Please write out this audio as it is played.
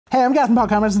Hey, I'm Gareth from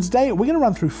Cameras, and today we're going to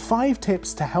run through 5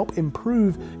 tips to help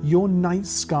improve your night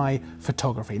sky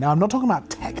photography. Now, I'm not talking about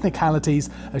technicalities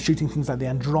of shooting things like the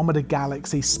Andromeda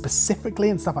Galaxy specifically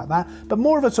and stuff like that, but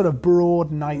more of a sort of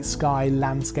broad night sky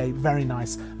landscape, very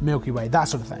nice Milky Way, that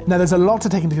sort of thing. Now, there's a lot to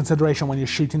take into consideration when you're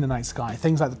shooting the night sky.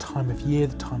 Things like the time of year,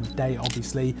 the time of day,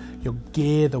 obviously, your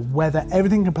gear, the weather,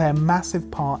 everything can play a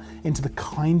massive part into the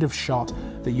kind of shot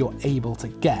that you're able to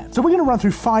get. So we're going to run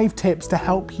through 5 tips to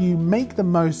help you make the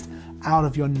most out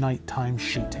of your nighttime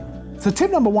shooting. So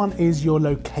tip number 1 is your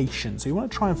location. So you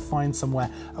want to try and find somewhere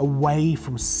away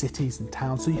from cities and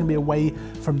towns so you can be away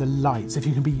from the lights. If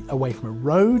you can be away from a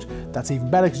road, that's even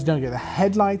better because you don't get the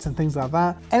headlights and things like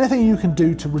that. Anything you can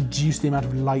do to reduce the amount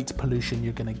of light pollution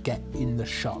you're going to get in the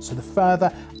shot. So the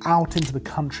further out into the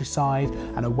countryside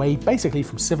and away basically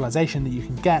from civilization that you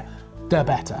can get, the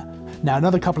better. Now,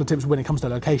 another couple of tips when it comes to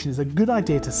location is a good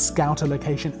idea to scout a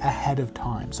location ahead of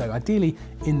time. So ideally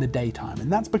in the daytime.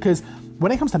 And that's because when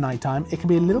it comes to nighttime, it can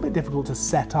be a little bit difficult to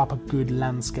set up a good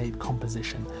landscape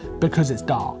composition because it's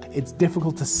dark. It's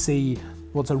difficult to see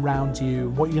what's around you,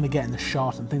 what you're going to get in the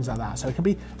shot and things like that. So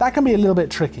that can be a little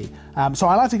bit tricky. So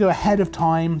I like to go ahead of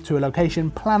time to a location,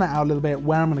 plan it out a little bit,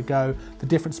 where I'm going to go, the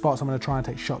different spots I'm going to try and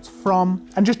take shots from,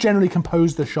 and just generally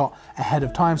compose the shot ahead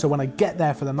of time. So when I get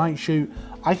there for the night shoot,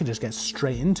 I can just get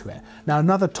straight into it. Now,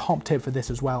 another top tip for this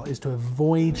as well is to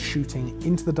avoid shooting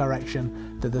into the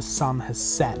direction that the sun has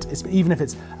set. Even if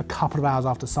it's a couple of hours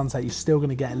after sunset, you're still going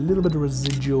to get a little bit of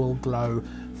residual glow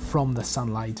from the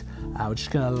sunlight, which is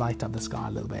going to light up the sky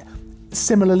a little bit.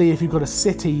 Similarly, if you've got a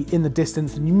city in the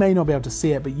distance, then you may not be able to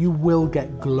see it, but you will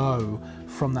get glow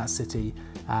from that city,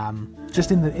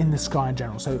 just in the sky in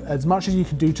general. So as much as you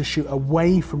can do to shoot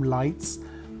away from lights,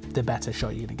 the better shot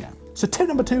you're going to get. So tip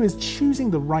number 2 is choosing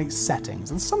the right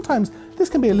settings. And sometimes this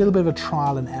can be a little bit of a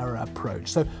trial and error approach.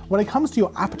 So when it comes to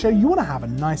your aperture, you want to have a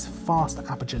nice fast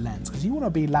aperture lens because you want to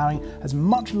be allowing as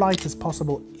much light as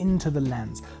possible into the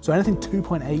lens. So anything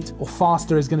 2.8 or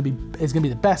faster is going to be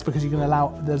the best because you're going to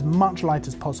allow as much light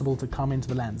as possible to come into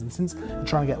the lens. And since you're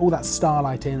trying to get all that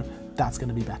starlight in, that's going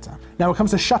to be better. Now, when it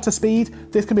comes to shutter speed,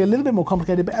 this can be a little bit more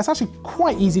complicated, but it's actually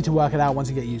quite easy to work it out once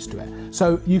you get used to it.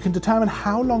 So you can determine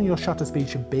how long your shutter speed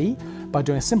should be by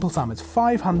doing a simple sum. It's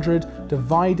 500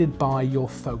 divided by your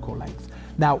focal length.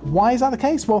 Now, why is that the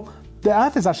case? Well, the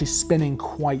Earth is actually spinning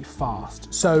quite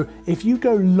fast. So if you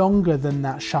go longer than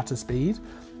that shutter speed,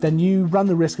 then you run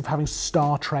the risk of having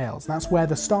star trails. And that's where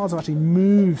the stars have actually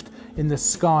moved in the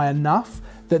sky enough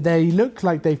that they look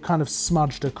like they've kind of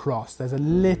smudged across. There's a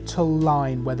little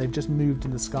line where they've just moved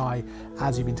in the sky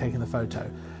as you've been taking the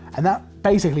photo. And that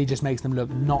basically just makes them look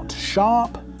not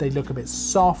sharp, they look a bit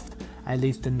soft, and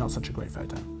leads to not such a great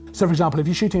photo. So for example, if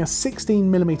you're shooting a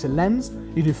 16mm lens,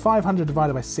 you do 500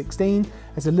 divided by 16,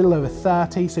 it's a little over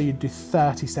 30, so you do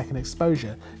 30-second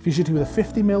exposure. If you're shooting with a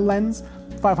 50mm lens,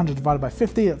 500 divided by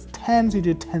 50, that's 10, so you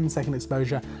do a 10-second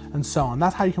exposure, and so on.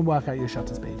 That's how you can work out your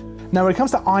shutter speed. Now, when it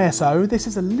comes to ISO, this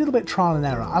is a little bit trial and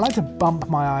error. I like to bump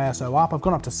my ISO up. I've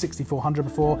gone up to 6400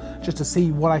 before, just to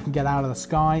see what I can get out of the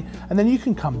sky. And then you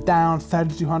can come down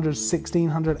 3200,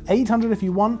 1600, 800 if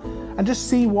you want, and just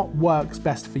see what works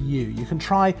best for you. You can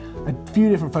try a few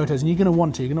different photos, and you're going to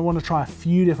want to try a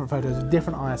few different photos of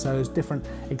different ISOs, different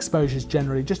exposures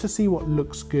generally, just to see what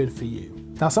looks good for you.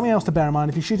 Now, something else to bear in mind,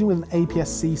 if you're shooting with an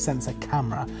APS-C sensor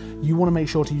camera, you want to make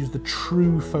sure to use the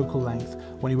true focal length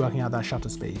when you're working out that shutter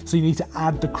speed. So you need to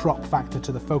add the crop factor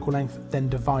to the focal length, then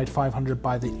divide 500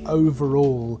 by the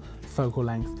overall focal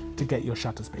length to get your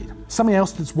shutter speed. Something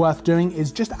else that's worth doing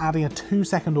is just adding a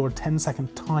 2-second or a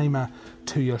 10-second timer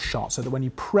to your shot so that when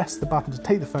you press the button to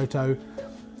take the photo,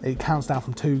 it counts down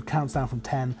from 2, counts down from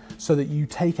 10, so that you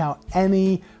take out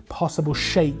any possible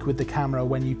shake with the camera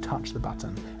when you touch the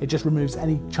button. It just removes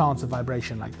any chance of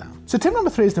vibration like that. So tip number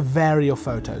 3 is to vary your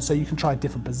photos. So you can try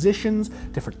different positions,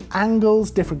 different angles,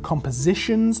 different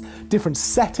compositions, different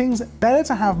settings. Better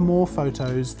to have more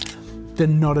photos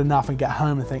than not enough and get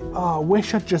home and think, oh, I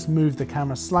wish I'd just moved the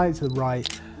camera slightly to the right.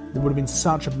 There would have been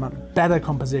such a much better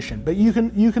composition. But you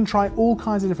can try all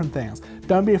kinds of different things.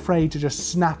 Don't be afraid to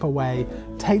just snap away,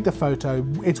 take the photo.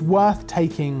 It's worth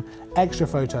taking extra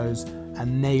photos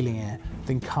and nailing it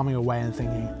than coming away and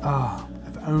thinking, oh,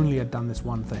 if only I'd done this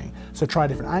one thing. So try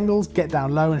different angles, get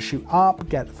down low and shoot up,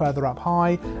 get further up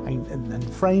high,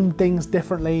 and frame things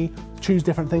differently, choose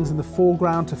different things in the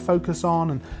foreground to focus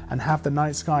on and have the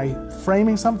night sky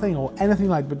framing something or anything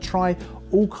like that. But try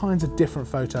all kinds of different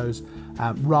photos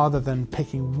rather than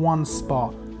picking one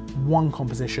spot, one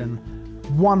composition,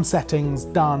 one settings,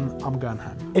 done, I'm going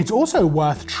home. It's also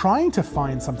worth trying to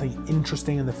find something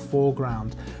interesting in the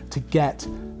foreground to get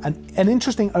an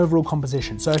interesting overall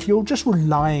composition. So if you're just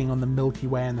relying on the Milky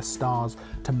Way and the stars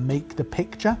to make the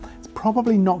picture, it's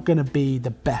probably not going to be the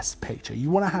best picture.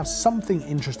 You want to have something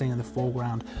interesting in the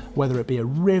foreground, whether it be a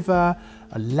river,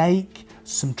 a lake,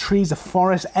 some trees, a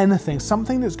forest, anything,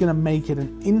 something that's going to make it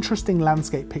an interesting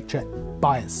landscape picture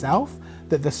by itself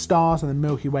that the stars and the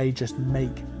Milky Way just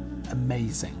make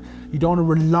amazing. You don't want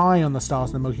to rely on the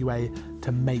stars and the Milky Way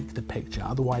to make the picture,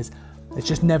 otherwise it's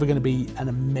just never going to be an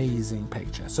amazing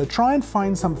picture. So try and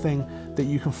find something that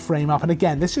you can frame up. And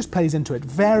again, this just plays into it.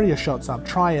 Vary your shots up.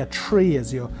 Try a tree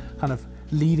as your kind of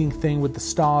leading thing with the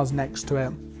stars next to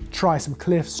it. Try some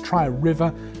cliffs, try a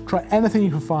river, try anything you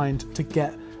can find to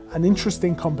get an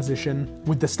interesting composition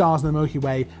with the stars and the Milky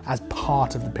Way as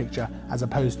part of the picture, as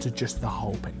opposed to just the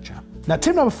whole picture. Now,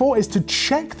 tip number 4 is to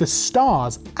check the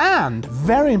stars and,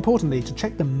 very importantly, to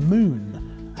check the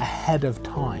moon ahead of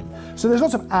time. So there's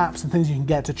lots of apps and things you can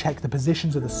get to check the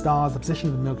positions of the stars, the position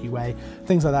of the Milky Way,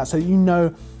 things like that, so you know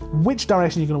which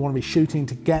direction you're going to want to be shooting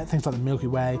to get things like the Milky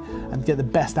Way and get the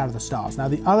best out of the stars. Now,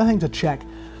 the other thing to check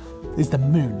is the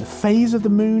moon, the phase of the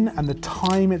moon and the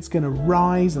time it's going to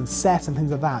rise and set and things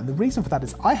like that. And the reason for that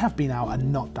is I have been out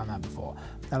and not done that before.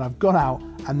 And I've got out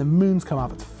and the moon's come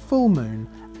up, it's full moon,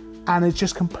 and it's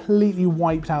just completely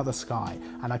wiped out the sky.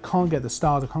 And I can't get the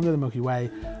stars, I can't get the Milky Way,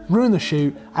 ruin the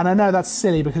shoot. And I know that's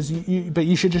silly because but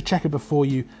you should just check it before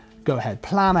you go ahead.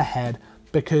 Plan ahead,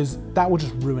 because that will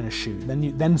just ruin a shoot.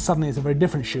 Then suddenly it's a very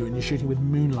different shoot and you're shooting with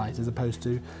moonlight as opposed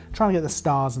to trying to get the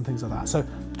stars and things like that. So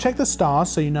check the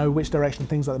stars so you know which direction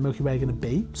things like the Milky Way are going to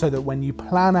be, so that when you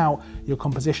plan out your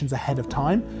compositions ahead of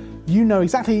time, you know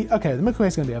exactly, okay, the Milky Way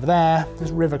is going to be over there, this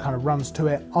river kind of runs to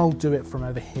it, I'll do it from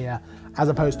over here, as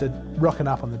opposed to rocking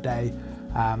up on the day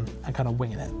and kind of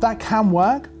winging it. That can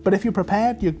work, but if you're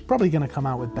prepared, you're probably going to come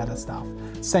out with better stuff.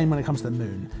 Same when it comes to the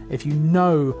moon. If you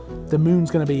know the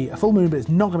moon's going to be a full moon, but it's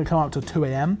not going to come up till 2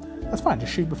 AM, that's fine,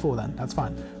 just shoot before then, that's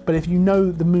fine. But if you know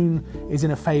the moon is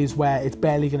in a phase where it's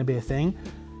barely going to be a thing,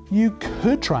 you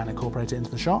could try and incorporate it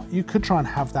into the shot. You could try and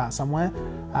have that somewhere,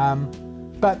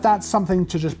 but that's something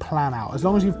to just plan out. As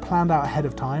long as you've planned out ahead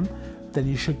of time, then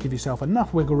you should give yourself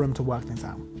enough wiggle room to work things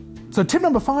out. So tip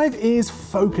number 5 is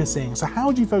focusing. So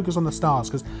how do you focus on the stars?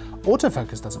 Because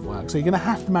autofocus doesn't work. So you're going to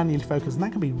have to manually focus, and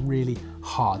that can be really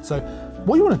hard. So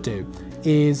what you want to do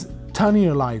is turn on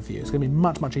your live view. It's going to be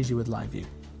much, much easier with live view.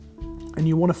 And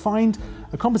you want to find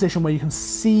a composition where you can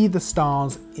see the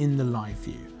stars in the live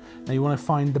view. Now you want to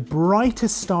find the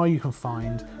brightest star you can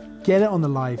find, get it on the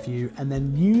live view, and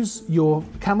then use your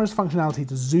camera's functionality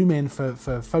to zoom in for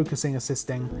focusing,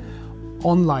 assisting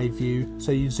on live view.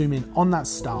 So you zoom in on that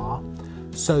star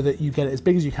so that you get it as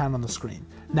big as you can on the screen.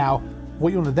 Now,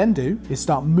 what you want to then do is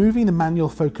start moving the manual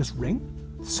focus ring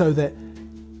so that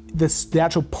the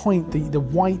actual point, the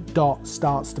white dot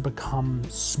starts to become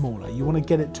smaller. You want to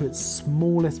get it to its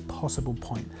smallest possible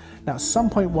point. Now, at some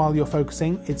point while you're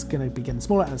focusing, it's going to be getting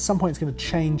smaller, and at some point it's going to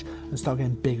change and start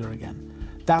getting bigger again.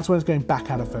 That's when it's going back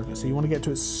out of focus. So you want to get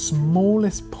to its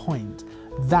smallest point.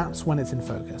 That's when it's in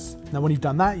focus. Now, when you've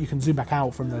done that, you can zoom back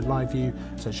out from the live view,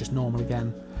 so it's just normal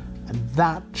again. And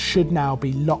that should now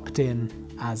be locked in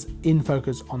as in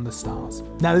focus on the stars.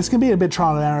 Now, this can be a bit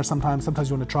trial and error sometimes. Sometimes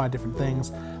you want to try different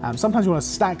things. Sometimes you want to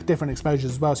stack different exposures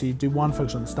as well. So you do one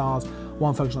focus on the stars,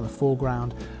 one focus on the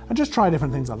foreground, and just try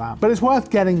different things like that. But it's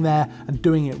worth getting there and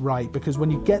doing it right, because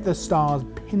when you get the stars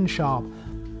pin sharp,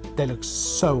 they look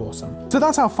so awesome. So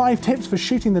that's our 5 tips for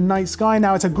shooting the night sky.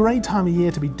 Now, it's a great time of year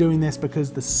to be doing this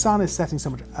because the sun is setting so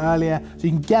much earlier, so you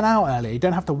can get out earlier. You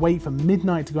don't have to wait for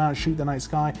midnight to go out and shoot the night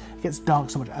sky. It gets dark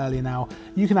so much earlier now.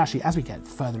 You can actually, as we get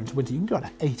further into winter, you can go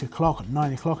at 8 o'clock or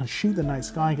 9 o'clock and shoot the night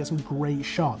sky and get some great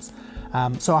shots.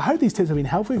 So I hope these tips have been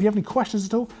helpful. If you have any questions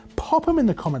at all, pop them in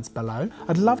the comments below.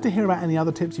 I'd love to hear about any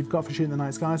other tips you've got for shooting the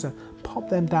night sky, so pop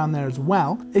them down there as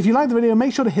well. If you liked the video,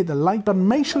 make sure to hit the like button.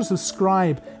 Make sure to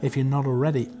subscribe if you're not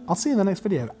already. I'll see you in the next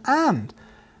video. And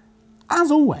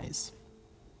as always,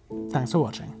 thanks for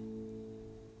watching.